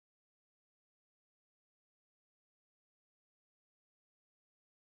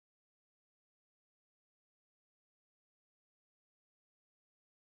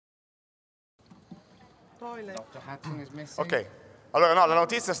Ok, allora no, la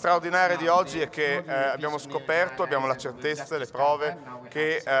notizia straordinaria di oggi è che abbiamo scoperto, abbiamo la certezza, le prove,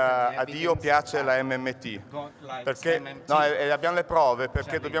 che a Dio piace la MMT. Perché, no, abbiamo le prove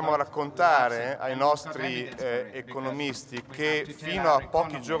perché dobbiamo raccontare ai nostri economisti che fino a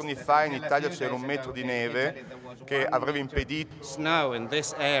pochi giorni fa in Italia c'era 1 metro di neve che avrebbe impedito snow in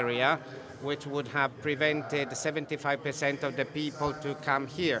this area, which would have prevented 75% of the people to come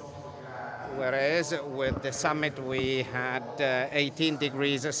here. Whereas with the summit we had 18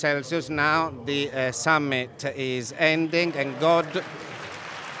 degrees Celsius. Now the summit is ending and God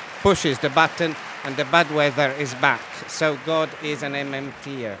pushes the button and the bad weather is back. So God is an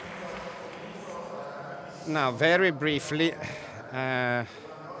MMTer. Now, very briefly, let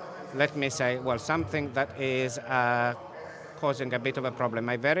me say, well, something that is causing a bit of a problem.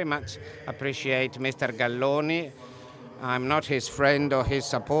 I very much appreciate Mr. Galloni. I'm not his friend or his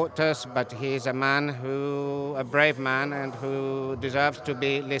supporters, but he is a man a brave man, and who deserves to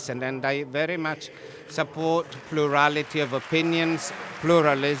be listened. And I very much support plurality of opinions,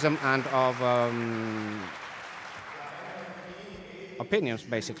 pluralism, and of opinions,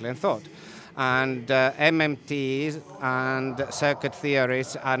 basically, and thought. And MMTs and circuit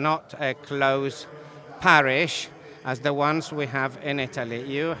theories are not a closed parish as the ones we have in Italy.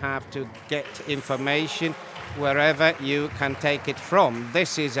 You have to get information wherever you can take it from.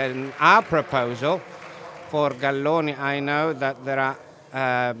 This is our proposal. For Galloni, I know that there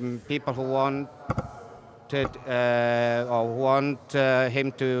are people who want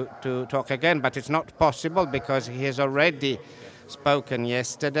him to talk again, but it's not possible because he has already spoken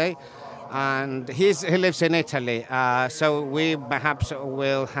yesterday, and he lives in Italy, so we perhaps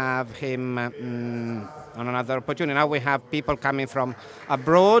will have him on another opportunity. Now we have people coming from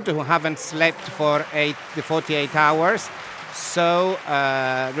abroad who haven't slept for 48 hours, so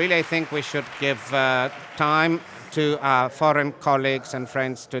really I think we should give time to our foreign colleagues and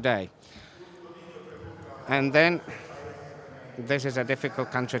friends today. And then, this is a difficult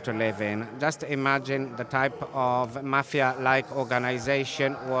country to live in. Just imagine the type of mafia-like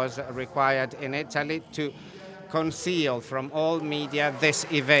organization was required in Italy to conceal from all media this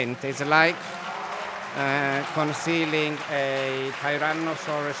event. It's like concealing a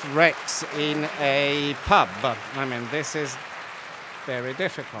Tyrannosaurus Rex in a pub. I mean, this is very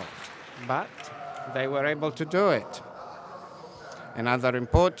difficult, but they were able to do it. Another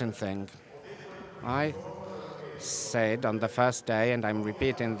important thing, I said on the first day, and I'm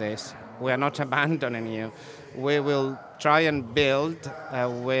repeating this, we are not abandoning you. We will try and build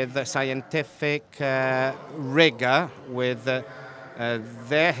with scientific rigor, with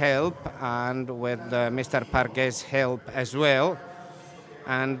their help and with Mr. Parguet's help as well.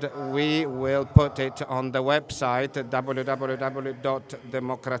 And we will put it on the website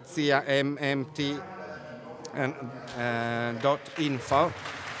www.democrazia.mmt.info,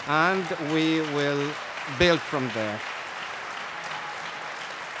 and we will build from there.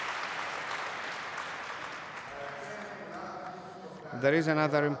 There is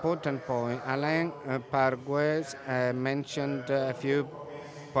another important point. Alain Parguet mentioned a few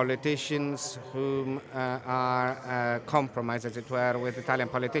politicians whom are compromised, as it were, with Italian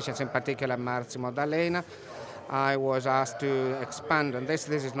politicians, in particular Massimo D'Alema. I was asked to expand on this.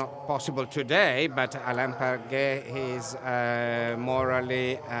 This is not possible today, but Alain Parguet is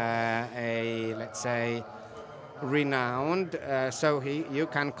morally, let's say, renowned, so you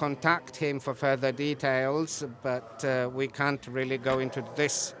can contact him for further details, but we can't really go into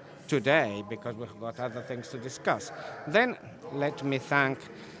this today because we've got other things to discuss. Then let me thank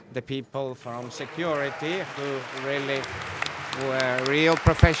the people from security who really were real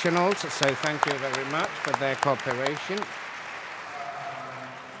professionals, so thank you very much for their cooperation.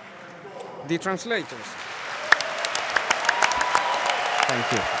 The translators.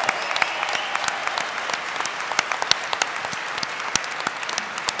 Thank you.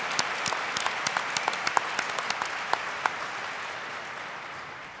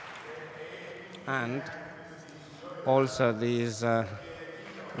 And also these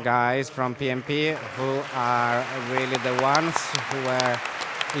guys from PMP who are really the ones who are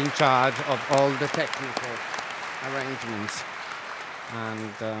in charge of all the technical arrangements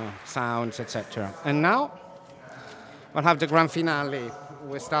and sounds, etc. And now we'll have the grand finale.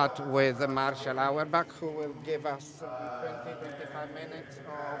 We start with Marshal Auerback, who will give us 20-25 minutes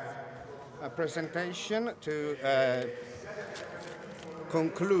of a presentation to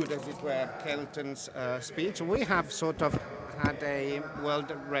conclude, as it were, Kelton's speech. We have sort of had a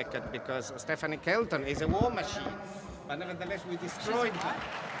world record because Stephanie Kelton is a war machine, but nevertheless we destroyed her.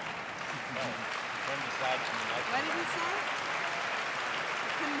 What did he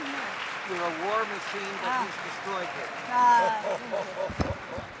say? You're a war machine, but he's destroyed it.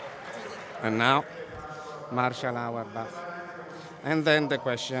 And now, Marshall Auerback. And then the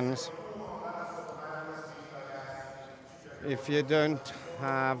questions. If you don't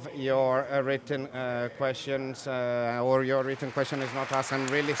have your written questions or your written question is not asked, I'm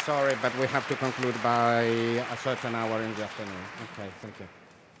really sorry, but we have to conclude by a certain hour in the afternoon. Okay, thank you.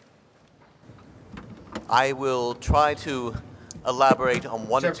 I will try to elaborate on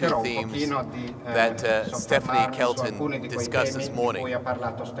one or two themes that Stephanie Kelton discussed this morning.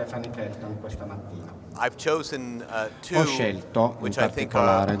 I've chosen two, which I think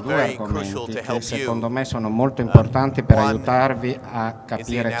are very crucial to help you. Secondo me sono molto importanti per aiutarvi a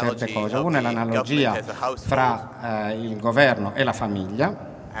capire certe cose. Una è l'analogia fra il governo e la famiglia.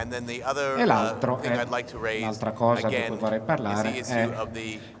 E l'altra cosa di cui vorrei parlare è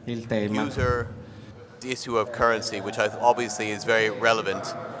il tema the issue of currency, which obviously is very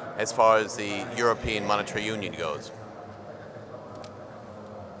relevant as far as the European Monetary Union goes.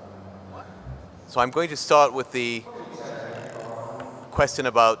 So I'm going to start with the question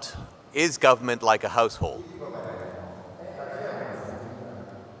about, is government like a household?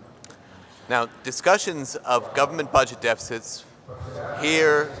 Now, discussions of government budget deficits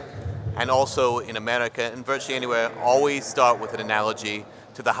here and also in America and virtually anywhere always start with an analogy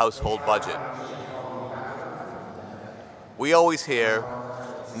to the household budget. We always hear,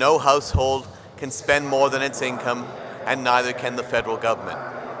 no household can spend more than its income, and neither can the federal government.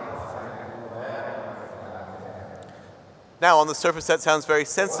 Now, on the surface, that sounds very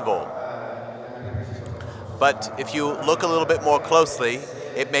sensible. But if you look a little bit more closely,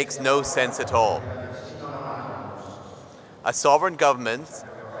 it makes no sense at all. A sovereign government,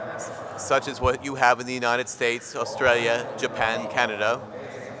 such as what you have in the United States, Australia, Japan, Canada,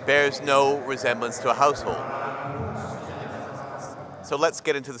 bears no resemblance to a household. So let's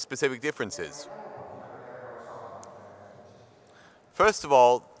get into the specific differences. First of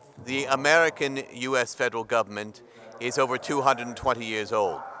all, the American U.S. federal government is over 220 years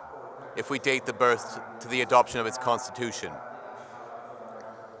old, if we date the birth to the adoption of its constitution.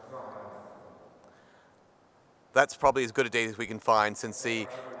 That's probably as good a date as we can find, since the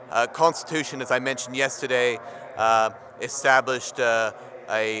Constitution, as I mentioned yesterday, established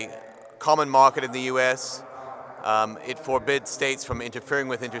a common market in the U.S., it forbid states from interfering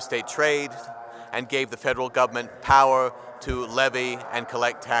with interstate trade and gave the federal government power to levy and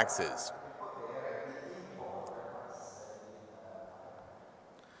collect taxes.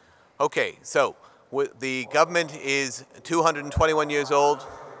 Okay, so the government is 221 years old.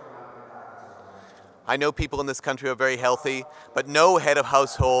 I know people in this country are very healthy, but no head of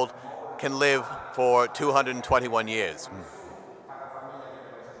household can live for 221 years.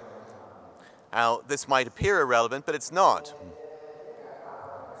 Now, this might appear irrelevant, but it's not.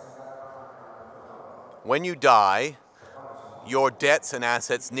 When you die, your debts and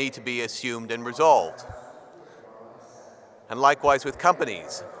assets need to be assumed and resolved. And likewise with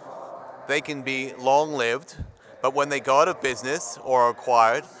companies. They can be long-lived, but when they go out of business or are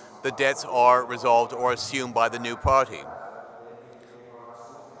acquired, the debts are resolved or assumed by the new party.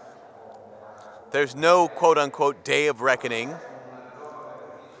 There's no quote-unquote day of reckoning,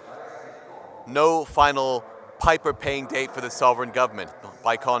 no final Piper paying date for the sovereign government,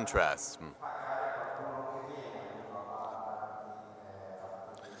 by contrast.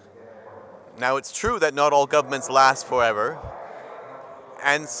 Now, it's true that not all governments last forever,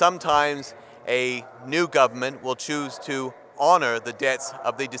 and sometimes a new government will choose to honor the debts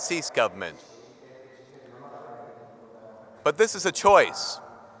of the deceased government. But this is a choice.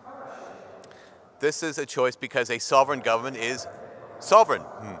 This is a choice because a sovereign government is sovereign.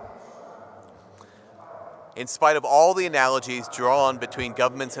 In spite of all the analogies drawn between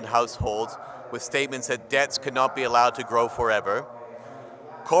governments and households with statements that debts could not be allowed to grow forever,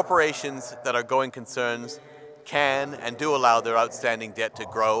 corporations that are going concerns can and do allow their outstanding debt to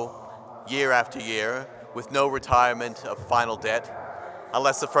grow year after year with no retirement of final debt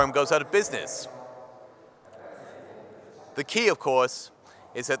unless the firm goes out of business. The key, of course,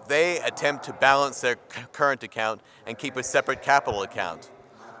 is that they attempt to balance their current account and keep a separate capital account.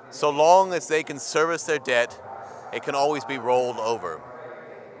 So long as they can service their debt, it can always be rolled over.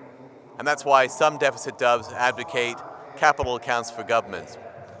 And that's why some deficit doves advocate capital accounts for governments.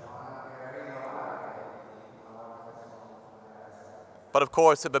 But of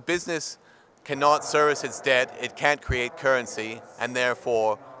course, if a business cannot service its debt, it can't create currency and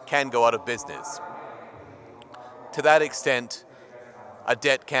therefore can go out of business. To that extent, a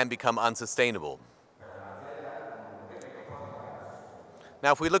debt can become unsustainable.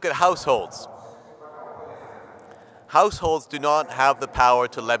 Now, if we look at households, households do not have the power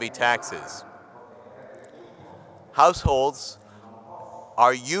to levy taxes. Households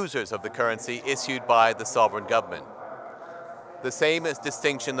are users of the currency issued by the sovereign government. The same is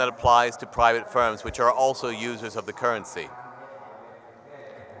distinction that applies to private firms, which are also users of the currency.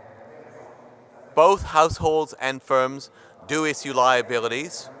 Both households and firms do issue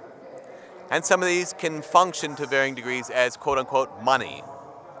liabilities, and some of these can function to varying degrees as quote-unquote money.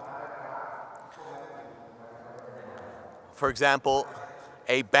 For example,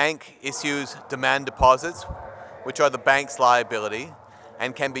 a bank issues demand deposits, which are the bank's liability,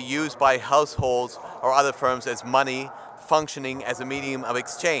 and can be used by households or other firms as money, functioning as a medium of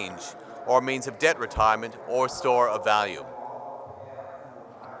exchange or means of debt retirement or store of value.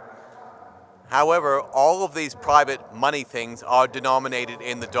 However, all of these private money things are denominated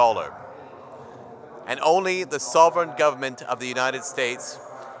in the dollar, and only the sovereign government of the United States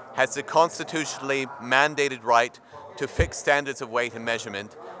has the constitutionally mandated right to fix standards of weight and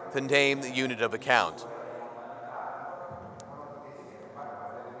measurement to name the unit of account.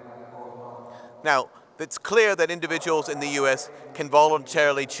 Now, it's clear that individuals in the US can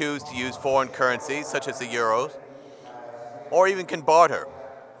voluntarily choose to use foreign currencies, such as the euro, or even can barter.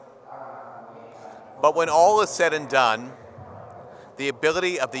 But when all is said and done, the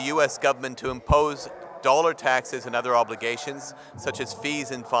ability of the US government to impose dollar taxes and other obligations, such as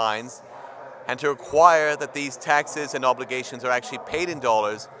fees and fines, and to require that these taxes and obligations are actually paid in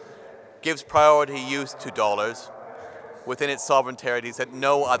dollars, gives priority use to dollars within its sovereign territories that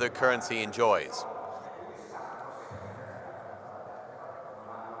no other currency enjoys.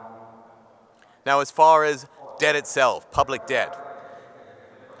 Now, as far as debt itself, public debt,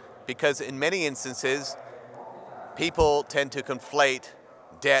 because in many instances, people tend to conflate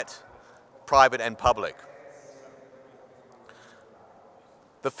debt, private and public.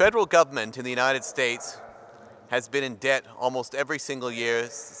 The federal government in the United States has been in debt almost every single year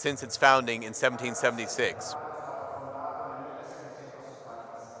since its founding in 1776.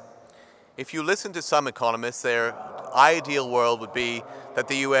 If you listen to some economists, their ideal world would be that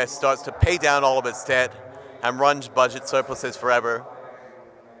the US starts to pay down all of its debt and runs budget surpluses forever.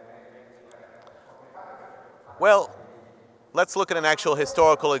 Well, let's look at an actual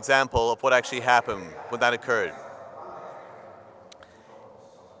historical example of what actually happened when that occurred.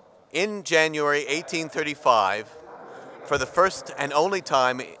 In January 1835, for the first and only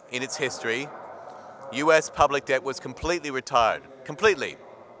time in its history, US public debt was completely retired, completely.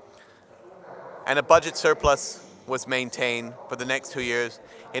 And a budget surplus was maintained for the next 2 years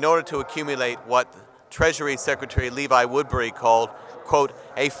in order to accumulate what Treasury Secretary Levi Woodbury called, quote,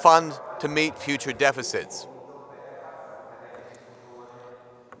 a fund to meet future deficits.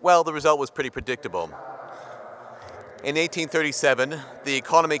 Well, the result was pretty predictable. In 1837, the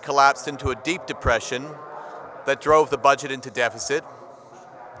economy collapsed into a deep depression that drove the budget into deficit,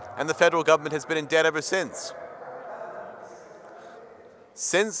 and the federal government has been in debt ever since.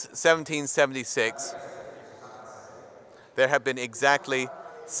 Since 1776, there have been exactly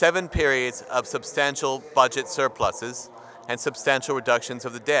 7 periods of substantial budget surpluses and substantial reductions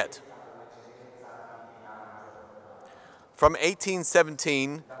of the debt. From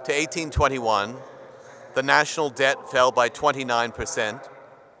 1817 to 1821, the national debt fell by 29%.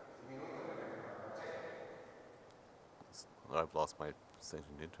 I've lost my section.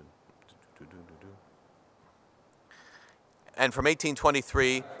 And from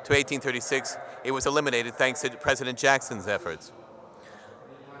 1823 to 1836, it was eliminated thanks to President Jackson's efforts.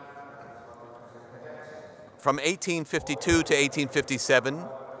 From 1852 to 1857,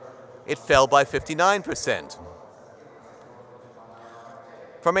 it fell by 59%.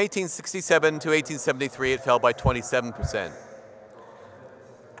 From 1867 to 1873, it fell by 27%.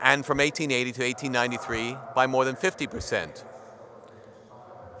 And from 1880 to 1893, by more than 50%.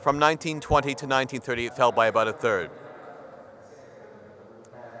 From 1920 to 1930, it fell by about a third.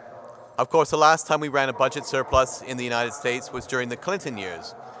 Of course, the last time we ran a budget surplus in the United States was during the Clinton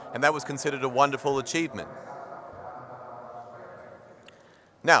years, and that was considered a wonderful achievement.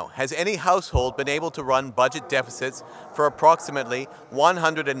 Now, has any household been able to run budget deficits for approximately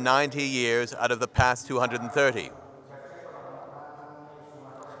 190 years out of the past 230?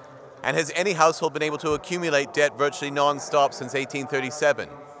 And has any household been able to accumulate debt virtually non-stop since 1837?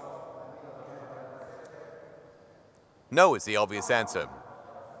 No is the obvious answer.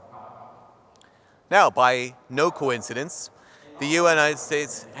 Now, by no coincidence, the United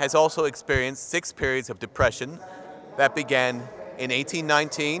States has also experienced 6 periods of depression that began in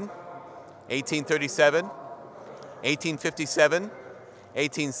 1819, 1837, 1857,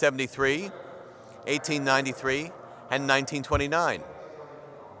 1873, 1893, and 1929.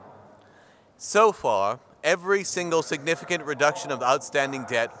 So far, every single significant reduction of outstanding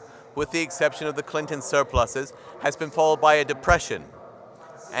debt, with the exception of the Clinton surpluses, has been followed by a depression.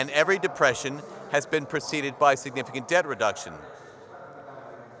 And every depression has been preceded by significant debt reduction.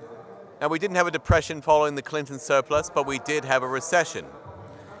 Now, we didn't have a depression following the Clinton surplus, but we did have a recession.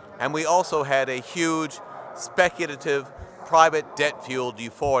 And we also had a huge speculative, private debt-fueled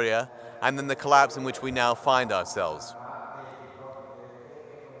euphoria, and then the collapse in which we now find ourselves.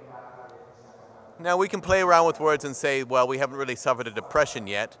 Now, we can play around with words and say, well, we haven't really suffered a depression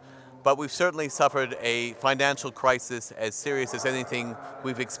yet, but we've certainly suffered a financial crisis as serious as anything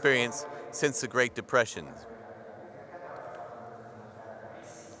we've experienced since the Great Depression.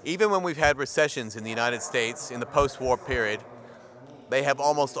 Even when we've had recessions in the United States in the post-war period, they have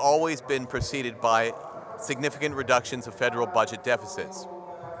almost always been preceded by significant reductions of federal budget deficits.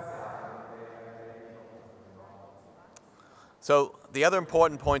 So the other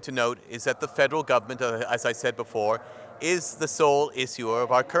important point to note is that the federal government, as I said before, is the sole issuer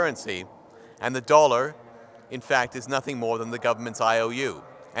of our currency. And the dollar, in fact, is nothing more than the government's IOU.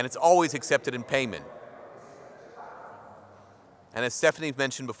 And it's always accepted in payment. And as Stephanie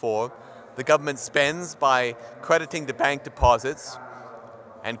mentioned before, the government spends by crediting the bank deposits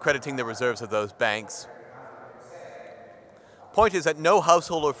and crediting the reserves of those banks. Point is that no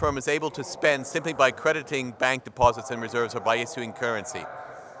household or firm is able to spend simply by crediting bank deposits and reserves or by issuing currency.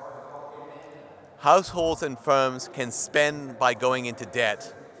 Households and firms can spend by going into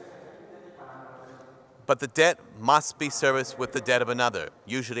debt, but the debt must be serviced with the debt of another,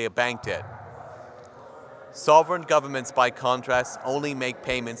 usually a bank debt. Sovereign governments, by contrast, only make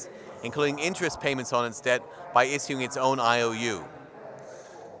payments, including interest payments on its debt, by issuing its own IOU.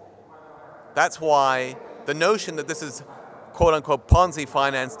 That's why the notion that this is quote-unquote Ponzi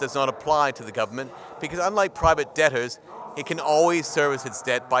finance does not apply to the government, because unlike private debtors, it can always service its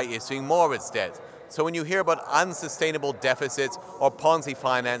debt by issuing more of its debt. So when you hear about unsustainable deficits or Ponzi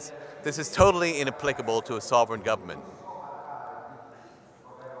finance, this is totally inapplicable to a sovereign government.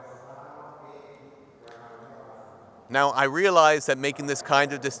 Now, I realize that making this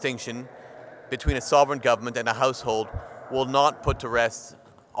kind of distinction between a sovereign government and a household will not put to rest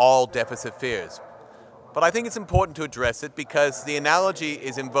all deficit fears. But I think it's important to address it because the analogy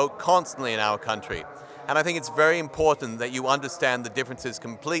is invoked constantly in our country. And I think it's very important that you understand the differences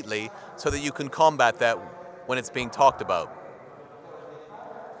completely so that you can combat that when it's being talked about.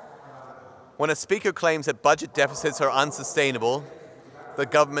 When a speaker claims that budget deficits are unsustainable, the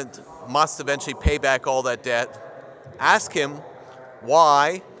government must eventually pay back all that debt, ask him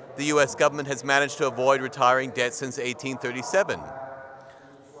why the US government has managed to avoid retiring debt since 1837.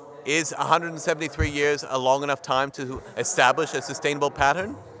 Is 173 years a long enough time to establish a sustainable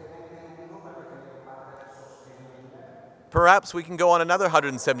pattern? Perhaps we can go on another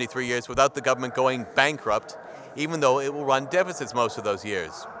 173 years without the government going bankrupt, even though it will run deficits most of those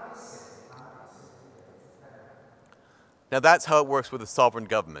years. Now that's how it works with a sovereign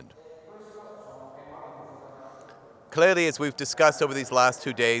government. Clearly, as we've discussed over these last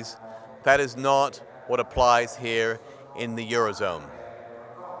 2 days, that is not what applies here in the Eurozone.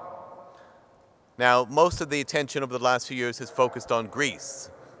 Now, most of the attention over the last few years has focused on Greece,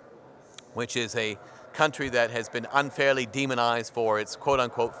 which is a country that has been unfairly demonized for its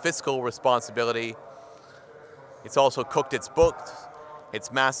quote-unquote fiscal responsibility. It's also cooked its books.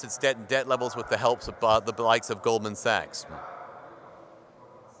 It's masked its debt and debt levels with the help of the likes of Goldman Sachs.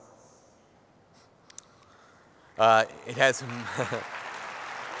 It has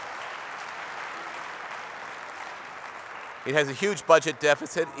it has a huge budget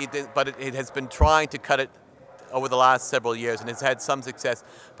deficit, but it has been trying to cut it over the last several years, and it's had some success,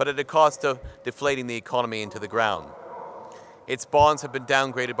 but at a cost of deflating the economy into the ground. Its bonds have been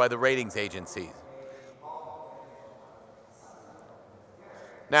downgraded by the ratings agencies.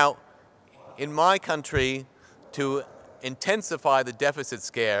 Now, in my country, to intensify the deficit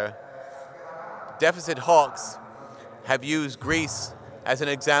scare, deficit hawks have used Greece as an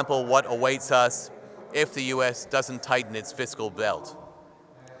example of what awaits us if the US doesn't tighten its fiscal belt.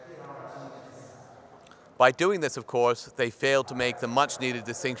 By doing this, of course, they failed to make the much-needed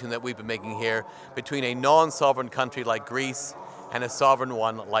distinction that we've been making here between a non-sovereign country like Greece and a sovereign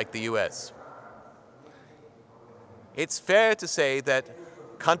one like the US. It's fair to say that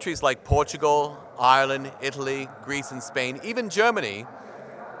countries like Portugal, Ireland, Italy, Greece, and Spain, even Germany,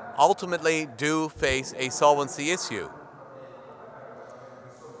 ultimately do face a solvency issue.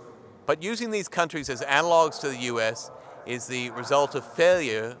 But using these countries as analogs to the US is the result of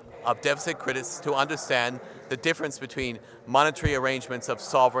failure of deficit critics to understand the difference between monetary arrangements of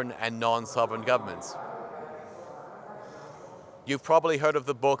sovereign and non-sovereign governments. You've probably heard of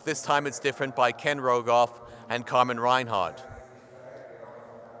the book This Time It's Different by Ken Rogoff and Carmen Reinhardt.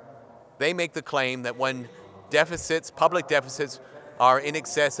 They make the claim that when deficits, public deficits, are in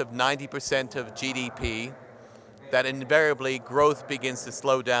excess of 90% of GDP, that invariably growth begins to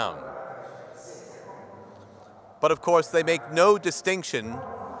slow down. But of course, they make no distinction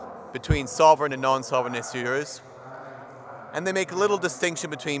between sovereign and non-sovereign issuers, and they make little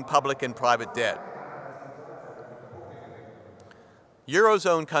distinction between public and private debt.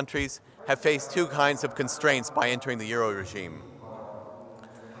 Eurozone countries have faced two kinds of constraints by entering the euro regime.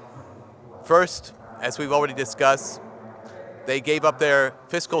 First, as we've already discussed, they gave up their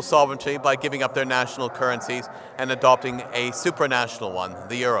fiscal sovereignty by giving up their national currencies and adopting a supranational one,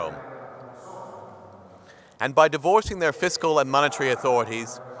 the euro. And by divorcing their fiscal and monetary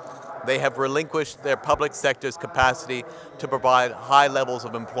authorities, they have relinquished their public sector's capacity to provide high levels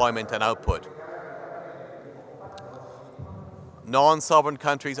of employment and output. Non-sovereign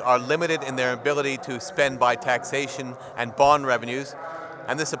countries are limited in their ability to spend by taxation and bond revenues,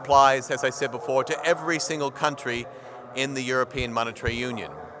 and this applies, as I said before, to every single country in the European Monetary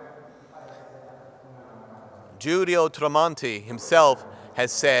Union. Giulio Tremonti himself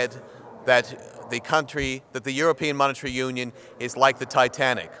has said that the European Monetary Union is like the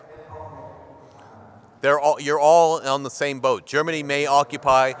Titanic. You're all on the same boat. Germany may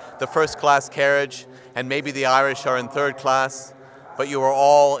occupy the first-class carriage, and maybe the Irish are in third class, but you are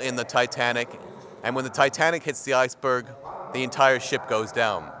all in the Titanic, and when the Titanic hits the iceberg, the entire ship goes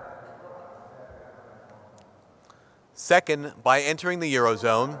down. Second, by entering the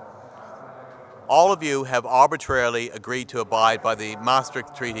Eurozone, all of you have arbitrarily agreed to abide by the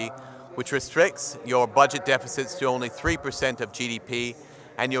Maastricht Treaty, which restricts your budget deficits to only 3% of GDP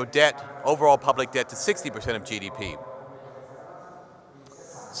and your debt, overall public debt, to 60% of GDP.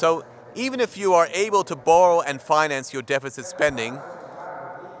 So even if you are able to borrow and finance your deficit spending,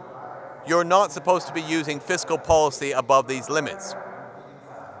 you're not supposed to be using fiscal policy above these limits.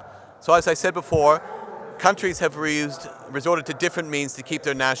 So as I said before, countries have resorted to different means to keep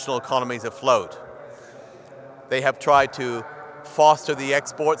their national economies afloat. They have tried to foster the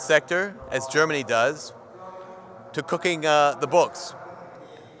export sector, as Germany does, to cooking the books,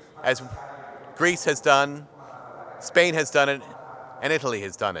 as Greece has done, Spain has done it, and Italy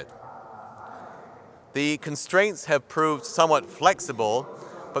has done it. The constraints have proved somewhat flexible,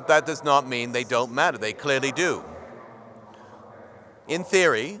 but that does not mean they don't matter. They clearly do. In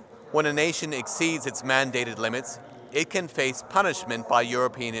theory, when a nation exceeds its mandated limits, it can face punishment by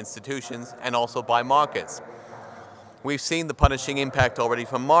European institutions and also by markets. We've seen the punishing impact already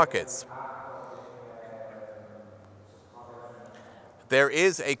from markets. There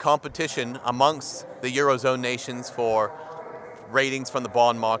is a competition amongst the Eurozone nations for ratings from the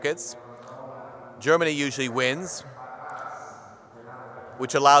bond markets. Germany usually wins,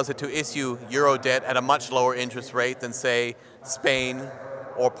 which allows it to issue euro debt at a much lower interest rate than, say, Spain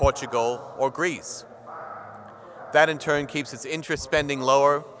or Portugal or Greece. That in turn keeps its interest spending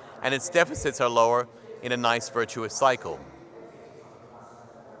lower and its deficits are lower in a nice virtuous cycle.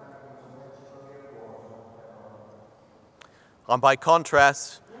 And by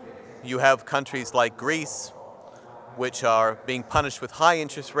contrast, you have countries like Greece, which are being punished with high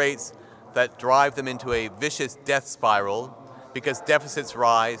interest rates that drive them into a vicious death spiral because deficits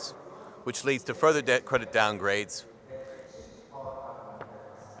rise, which leads to further credit downgrades.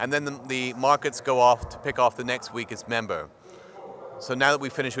 And then the markets go off to pick off the next weakest member. So now that we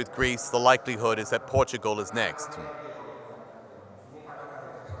finish with Greece, the likelihood is that Portugal is next.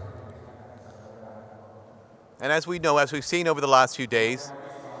 And as we know, as we've seen over the last few days,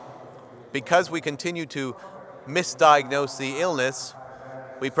 because we continue to misdiagnose the illness,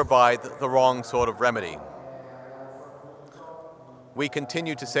 we provide the wrong sort of remedy. We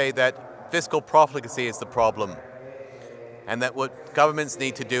continue to say that fiscal profligacy is the problem, and that what governments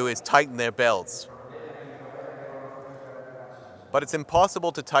need to do is tighten their belts. But it's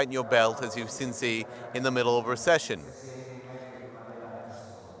impossible to tighten your belt, as you can see, in the middle of a recession.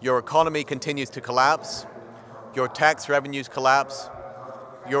 Your economy continues to collapse, your tax revenues collapse,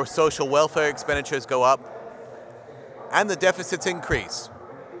 your social welfare expenditures go up, and the deficits increase.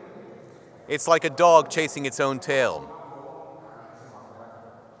 It's like a dog chasing its own tail.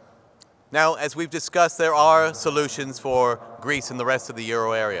 Now, as we've discussed, there are solutions for Greece and the rest of the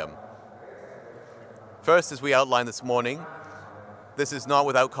euro area. First, as we outlined this morning, this is not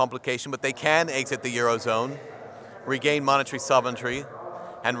without complication, but they can exit the Eurozone, regain monetary sovereignty,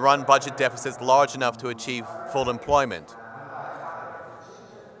 and run budget deficits large enough to achieve full employment.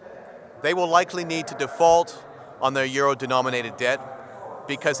 They will likely need to default on their euro-denominated debt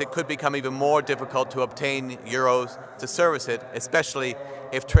because it could become even more difficult to obtain euros to service it, especially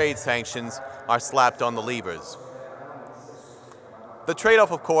if trade sanctions are slapped on the levers. The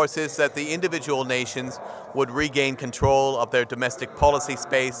trade-off, of course, is that the individual nations would regain control of their domestic policy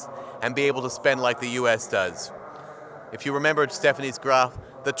space and be able to spend like the US does. If you remember Stephanie's graph,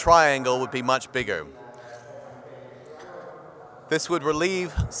 the triangle would be much bigger. This would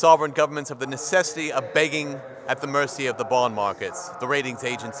relieve sovereign governments of the necessity of begging at the mercy of the bond markets, the ratings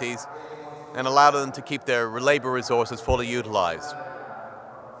agencies, and allow them to keep their labor resources fully utilized.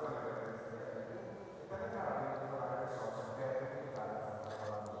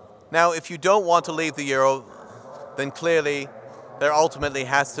 Now, if you don't want to leave the euro, then clearly there ultimately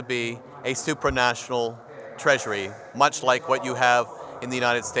has to be a supranational treasury, much like what you have in the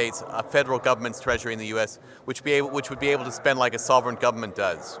United States, a federal government's treasury in the US, which would be able to spend like a sovereign government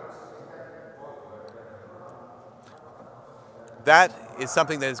does. That is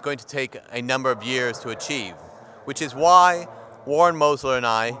something that is going to take a number of years to achieve, which is why Warren Mosler and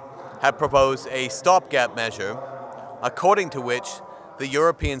I have proposed a stopgap measure, according to which the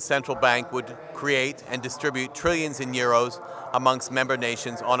European Central Bank would create and distribute trillions in euros amongst member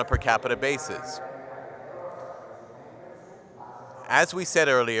nations on a per capita basis. As we said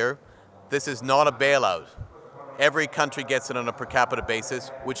earlier, this is not a bailout. Every country gets it on a per capita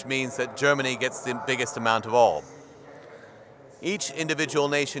basis, which means that Germany gets the biggest amount of all. Each individual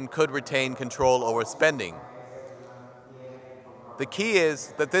nation could retain control over spending. The key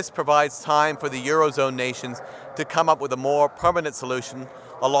is that this provides time for the Eurozone nations to come up with a more permanent solution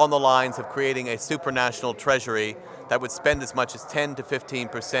along the lines of creating a supranational treasury that would spend as much as 10 to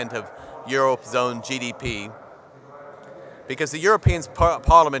 15% of Eurozone GDP. Because the European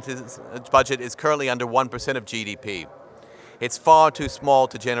Parliament's budget is currently under 1% of GDP. It's far too small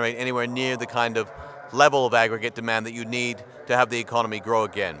to generate anywhere near the kind of level of aggregate demand that you need to have the economy grow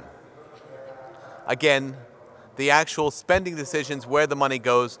again. Again, the actual spending decisions, where the money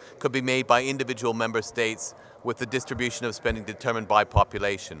goes, could be made by individual member states with the distribution of spending determined by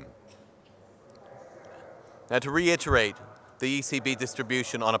population. Now, to reiterate the ECB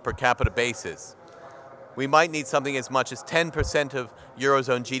distribution on a per capita basis, we might need something as much as 10% of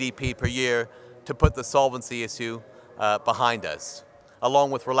Eurozone GDP per year to put the solvency issue behind us,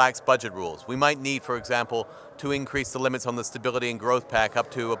 along with relaxed budget rules. We might need, for example, to increase the limits on the Stability and Growth Pact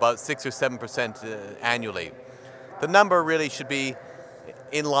up to about 6 or 7% annually. The number really should be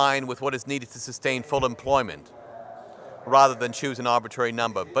in line with what is needed to sustain full employment, rather than choose an arbitrary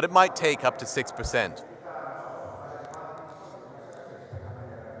number, but it might take up to 6%.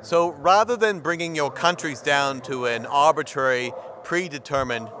 So rather than bringing your countries down to an arbitrary,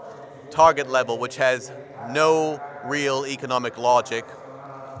 predetermined target level which has no real economic logic,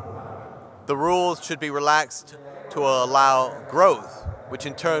 the rules should be relaxed to allow growth, which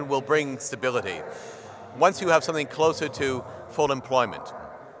in turn will bring stability, once you have something closer to full employment.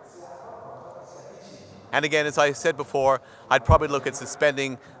 And again, as I said before, I'd probably look at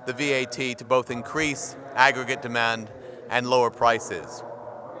suspending the VAT to both increase aggregate demand and lower prices.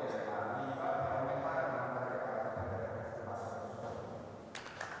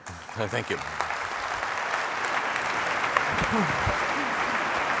 Thank you.